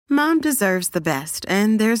Mom deserves the best,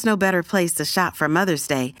 and there's no better place to shop for Mother's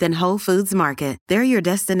Day than Whole Foods Market. They're your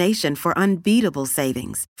destination for unbeatable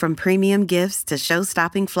savings, from premium gifts to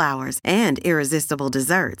show-stopping flowers and irresistible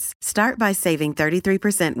desserts. Start by saving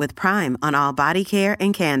 33% with Prime on all body care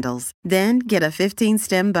and candles. Then get a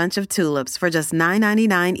 15-stem bunch of tulips for just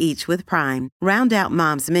 $9.99 each with Prime. Round out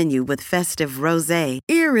Mom's menu with festive rosé,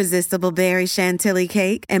 irresistible berry chantilly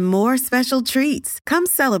cake, and more special treats. Come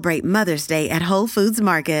celebrate Mother's Day at Whole Foods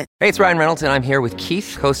Market. Hey, it's Ryan Reynolds, and I'm here with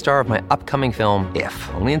Keith, co-star of my upcoming film, If,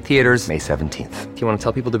 only in theaters May 17th. Do you want to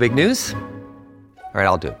tell people the big news? All right,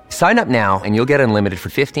 I'll do it. Sign up now and you'll get unlimited for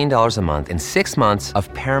 $15 a month and 6 months of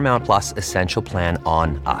Paramount Plus Essential Plan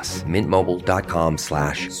on us.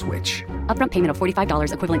 MintMobile.com/switch. Upfront payment of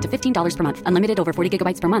 $45 equivalent to $15 per month. Unlimited over 40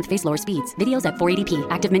 gigabytes per month. Face lower speeds. Videos at 480p.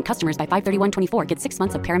 Active Mint customers by 531.24 get 6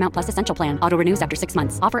 months of Paramount Plus Essential Plan. Auto renews after 6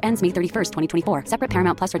 months. Offer ends May 31st, 2024. Separate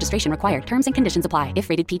Paramount Plus registration required. Terms and conditions apply if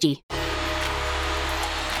rated PG.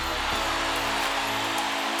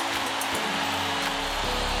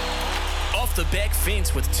 Off the Back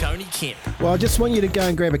Fence with Tony Kemp. Well, I just want you to go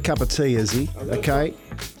and grab a cup of tea, Izzy, okay?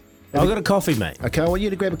 I've got a coffee, mate. Okay, I want you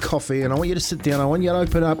to grab a coffee and I want you to sit down. I want you to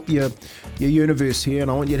open up your universe here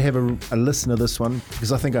and I want you to have a listen to this one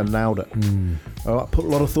because I think I nailed it. All right, put a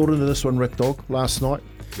lot of thought into this one, Rick Dog, last night.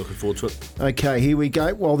 Looking forward to it. Okay, here we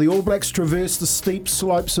go. While the All Blacks traverse the steep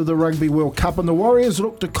slopes of the Rugby World Cup and the Warriors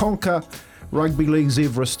look to conquer Rugby League's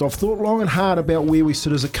Everest, I've thought long and hard about where we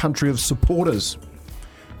sit as a country of supporters.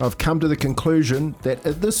 I've come to the conclusion that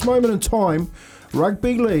at this moment in time,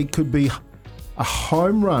 Rugby League could be a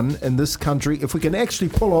home run in this country if we can actually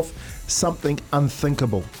pull off something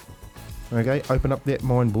unthinkable. Okay, open up that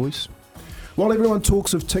mind, boys. While everyone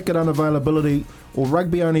talks of ticket unavailability or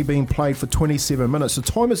rugby only being played for 27 minutes, the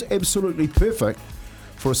time is absolutely perfect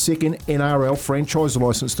for a second NRL franchise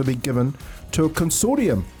licence to be given to a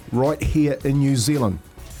consortium right here in New Zealand.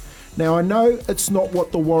 Now, I know it's not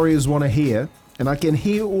what the Warriors want to hear, and I can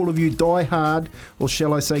hear all of you die-hard, or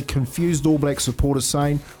shall I say confused All Black supporters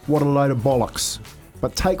saying, what a load of bollocks.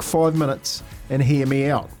 But take 5 minutes and hear me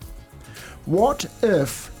out. What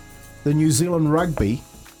if the New Zealand Rugby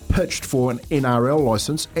pitched for an NRL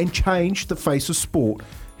licence and changed the face of sport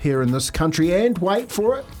here in this country and, wait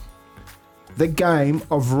for it, the game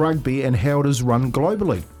of rugby and how it is run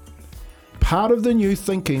globally? Part of the new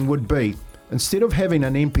thinking would be, instead of having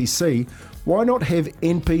an NPC, why not have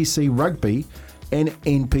NPC Rugby and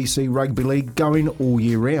NPC Rugby League going all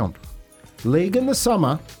year round? League in the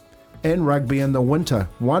summer and rugby in the winter.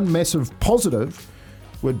 One massive positive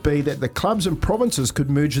would be that the clubs and provinces could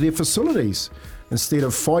merge their facilities. Instead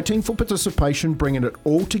of fighting for participation, bringing it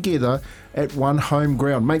all together at one home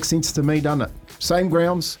ground. Makes sense to me, doesn't it? Same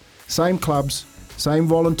grounds, same clubs, same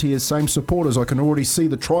volunteers, same supporters. I can already see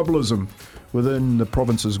the tribalism within the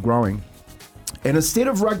provinces growing. And instead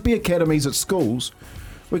of rugby academies at schools,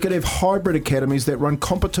 we could have hybrid academies that run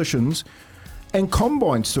competitions and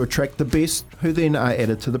combines to attract the best, who then are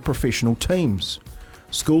added to the professional teams.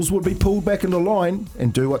 Schools would be pulled back into line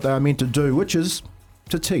and do what they are meant to do, which is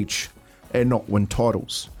to teach and not win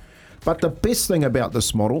titles. But the best thing about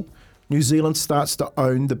this model, New Zealand starts to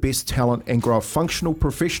own the best talent and grow a functional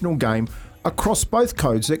professional game across both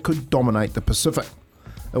codes that could dominate the Pacific.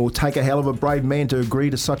 It will take a hell of a brave man to agree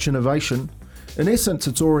to such innovation. In essence,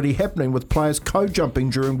 it's already happening with players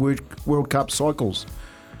code-jumping during World Cup cycles.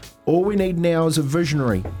 All we need now is a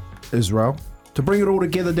visionary, Israel, to bring it all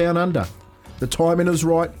together down under. The timing is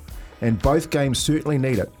right, and both games certainly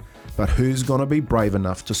need it. But who's going to be brave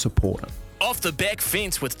enough to support it? Off the Back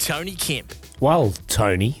Fence with Tony Kemp. Well,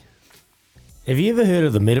 Tony, have you ever heard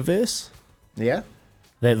of the metaverse? Yeah?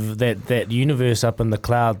 That universe up in the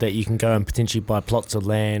cloud that you can go and potentially buy plots of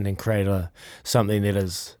land and create something that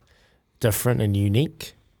is different and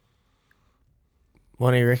unique.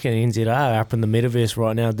 What do you reckon NZR up in the metaverse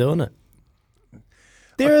right now doing it?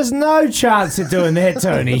 There is no chance of doing that,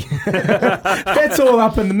 Tony. That's all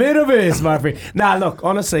up in the metaverse, my friend. Nah, look,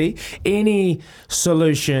 honestly, any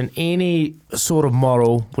solution, any sort of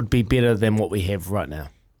model would be better than what we have right now.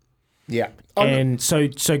 Yeah. And so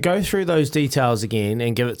go through those details again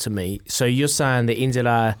and give it to me. So you're saying the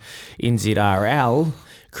NZRL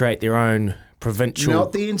create their own provincial...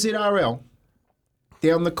 Not the NZRL.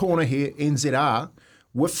 Down the corner here, NZR,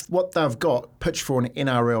 with what they've got, pitch for an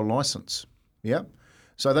NRL licence. Yeah?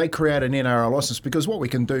 So they create an NRL licence because what we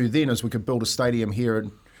can do then is we could build a stadium here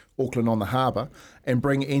in Auckland on the harbour and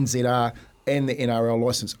bring NZR and the NRL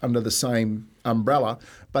licence under the same umbrella,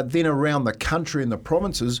 but then around the country and the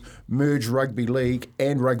provinces merge rugby league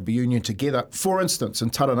and rugby union together. For instance,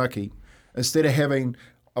 in Taranaki, instead of having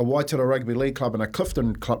a Waitara Rugby League club and a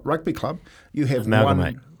Clifton Rugby Club, you have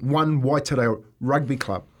Amalgamate. one Waitara Rugby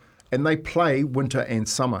Club, and they play winter and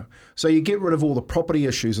summer. So you get rid of all the property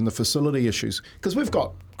issues and the facility issues, because we've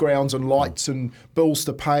got grounds and lights and bills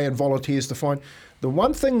to pay and volunteers to find. The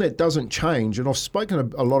one thing that doesn't change, and I've spoken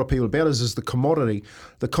to a lot of people about, is the commodity.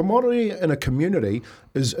 The commodity in a community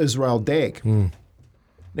is Israel Dag.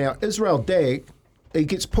 Now, Israel Dag, he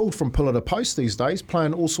gets pulled from pillar to post these days,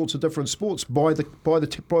 playing all sorts of different sports by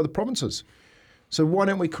the provinces. So why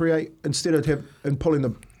don't we create, instead of pulling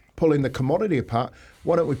the commodity apart,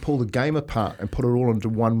 why don't we pull the game apart and put it all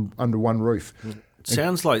under one roof?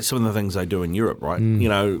 Sounds like some of the things they do in Europe, right? You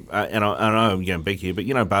know, and I know I'm going big here, but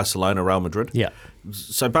you know Barcelona, Real Madrid? Yeah.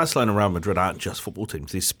 So Barcelona and Real Madrid aren't just football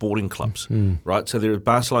teams, they're sporting clubs, right? So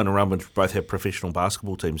Barcelona and Real Madrid both have professional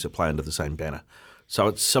basketball teams that play under the same banner. So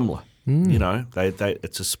it's similar. You know,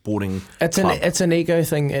 it's a sporting club. It's an ego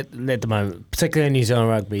thing at the moment, particularly in New Zealand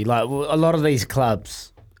rugby. Like, a lot of these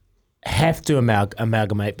clubs have to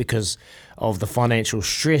amalgamate because of the financial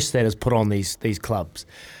stress that is put on these clubs.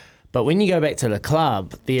 But when you go back to the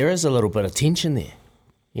club, there is a little bit of tension there.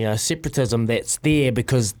 You know, separatism that's there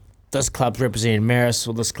because this club's representing Marist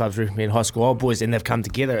or this club's representing High School Old Boys, and they've come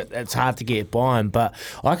together. It's hard to get by them, but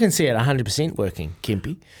I can see it 100% working,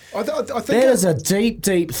 Kempy. I think that is a deep,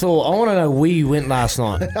 deep thought. I want to know where you went last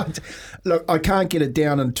night. Look, I can't get it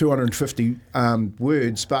down in 250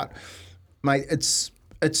 words, but, mate,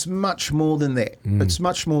 it's much more than that. It's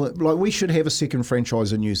much more like we should have a second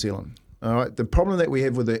franchise in New Zealand. All right. The problem that we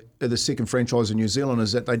have with the second franchise in New Zealand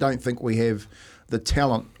is that they don't think we have the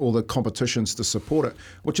talent or the competitions to support it,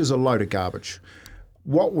 which is a load of garbage.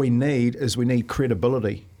 What we need is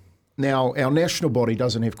credibility. Now, our national body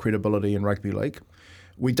doesn't have credibility in rugby league.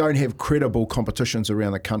 We don't have credible competitions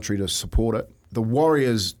around the country to support it. The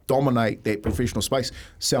Warriors dominate that professional space,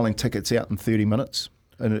 selling tickets out in 30 minutes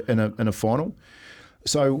in a final.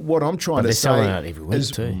 So what I'm trying to say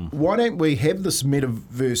is, why don't we have this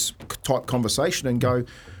metaverse type conversation and go,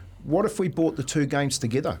 what if we brought the two games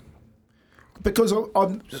together? Because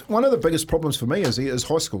one of the biggest problems for me is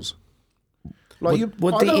high schools. Like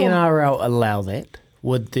would the NRL allow that?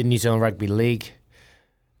 Would the New Zealand Rugby League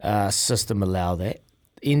system allow that?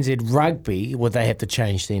 NZ Rugby, would they have to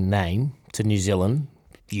change their name to New Zealand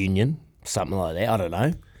Union, something like that? I don't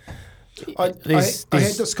know. I had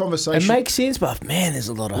this conversation. It makes sense, but man, there's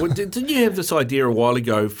a lot of... Well, didn't you have this idea a while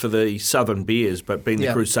ago for the Southern Bears, but being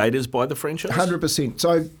the Crusaders by the franchise? 100%.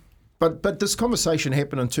 So, but this conversation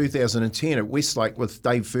happened in 2010 at Westlake with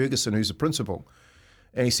Dave Ferguson, who's a principal.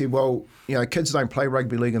 And he said, well, you know, kids don't play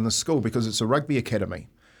rugby league in the school because it's a rugby academy.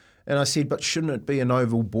 And I said, but shouldn't it be an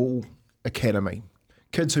oval ball academy?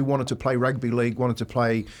 Kids who wanted to play rugby league, wanted to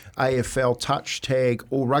play AFL, touch, tag,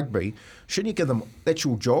 or rugby, shouldn't you give them, that's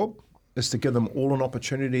your job, is to give them all an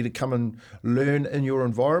opportunity to come and learn in your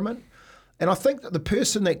environment? And I think that the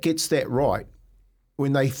person that gets that right,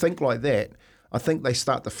 when they think like that, I think they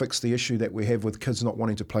start to fix the issue that we have with kids not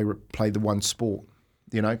wanting to play the one sport,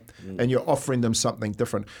 you know, and you're offering them something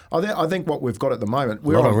different. I think what we've got at the moment... A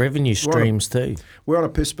lot of revenue streams too. We're on a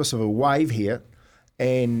precipice of a wave here,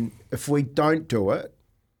 and if we don't do it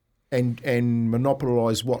and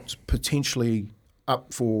monopolise what's potentially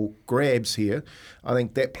up for grabs here, I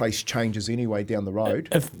think that place changes anyway down the road.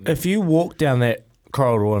 If you walk down that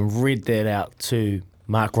corridor and read that out to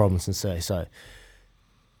Mark Robinson, say so,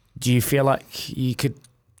 do you feel like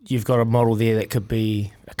you've got a model there that could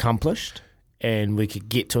be accomplished and we could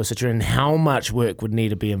get to a situation? How much work would need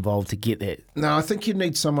to be involved to get that? No, I think you'd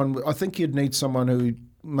need someone who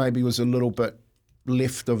maybe was a little bit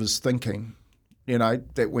left of his thinking. You know,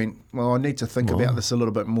 that went, well, I need to think about this a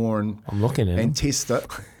little bit more and I'm looking at and test it.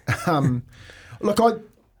 Look,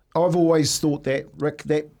 I've always thought that, Rick,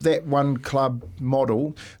 that one club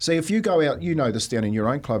model. See, if you go out, you know this down in your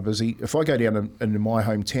own club, Izzy. If I go down into my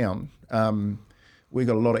hometown, we've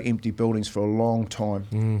got a lot of empty buildings for a long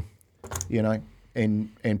time, you know,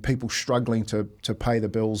 and people struggling to pay the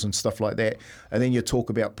bills and stuff like that. And then you talk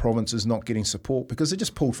about provinces not getting support because they're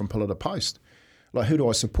just pulled from pillar to post. Like, who do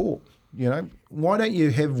I support? You know, why don't you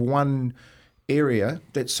have one area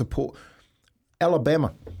that support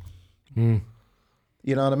Alabama? You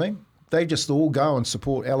know what I mean? They just all go and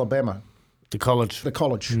support Alabama. The college.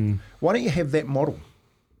 Why don't you have that model?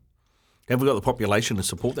 Have we got the population to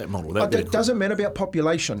support that model? It doesn't matter about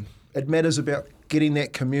population. It matters about getting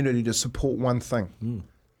that community to support one thing.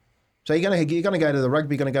 So you're going to go to the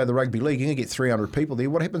rugby, you're going to go to the rugby league, you're going to get 300 people there.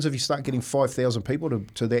 What happens if you start getting 5,000 people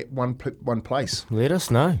to that one place? Let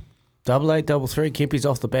us know. 8833, Kempy's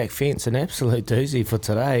off the back fence, an absolute doozy for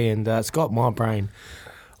today, and it's got my brain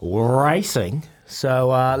racing. So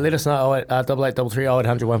let us know, 8833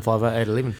 0800 150 811.